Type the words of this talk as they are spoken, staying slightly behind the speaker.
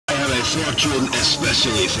fortune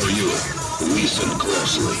especially for you. Listen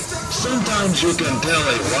closely. Sometimes you can tell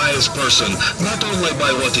a wise person not only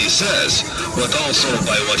by what he says, but also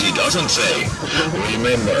by what he doesn't say.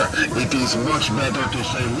 Remember, it is much better to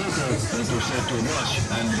say little than to say too much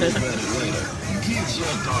and regret it later. Give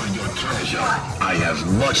Zoltar your treasure. I have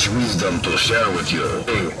much wisdom to share with you,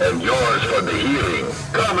 and yours for the hearing.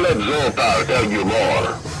 Come, let Zoltar tell you more.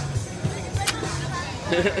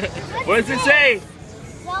 What does it say?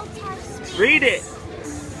 Zoltar's Read it.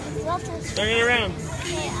 Zoltar's Turn it around.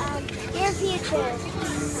 okay, dear future.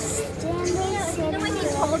 Standing He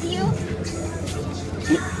told you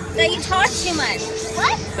that you talk too much.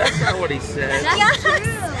 What? That's not what he said. That's true.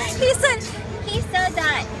 He said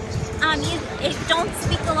that you don't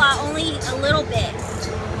speak a lot, only a little bit,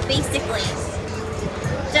 basically.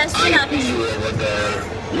 Just I enough. see you over there.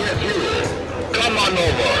 Yes, you. Come on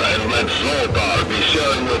over and let Zoltar be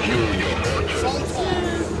sharing with you your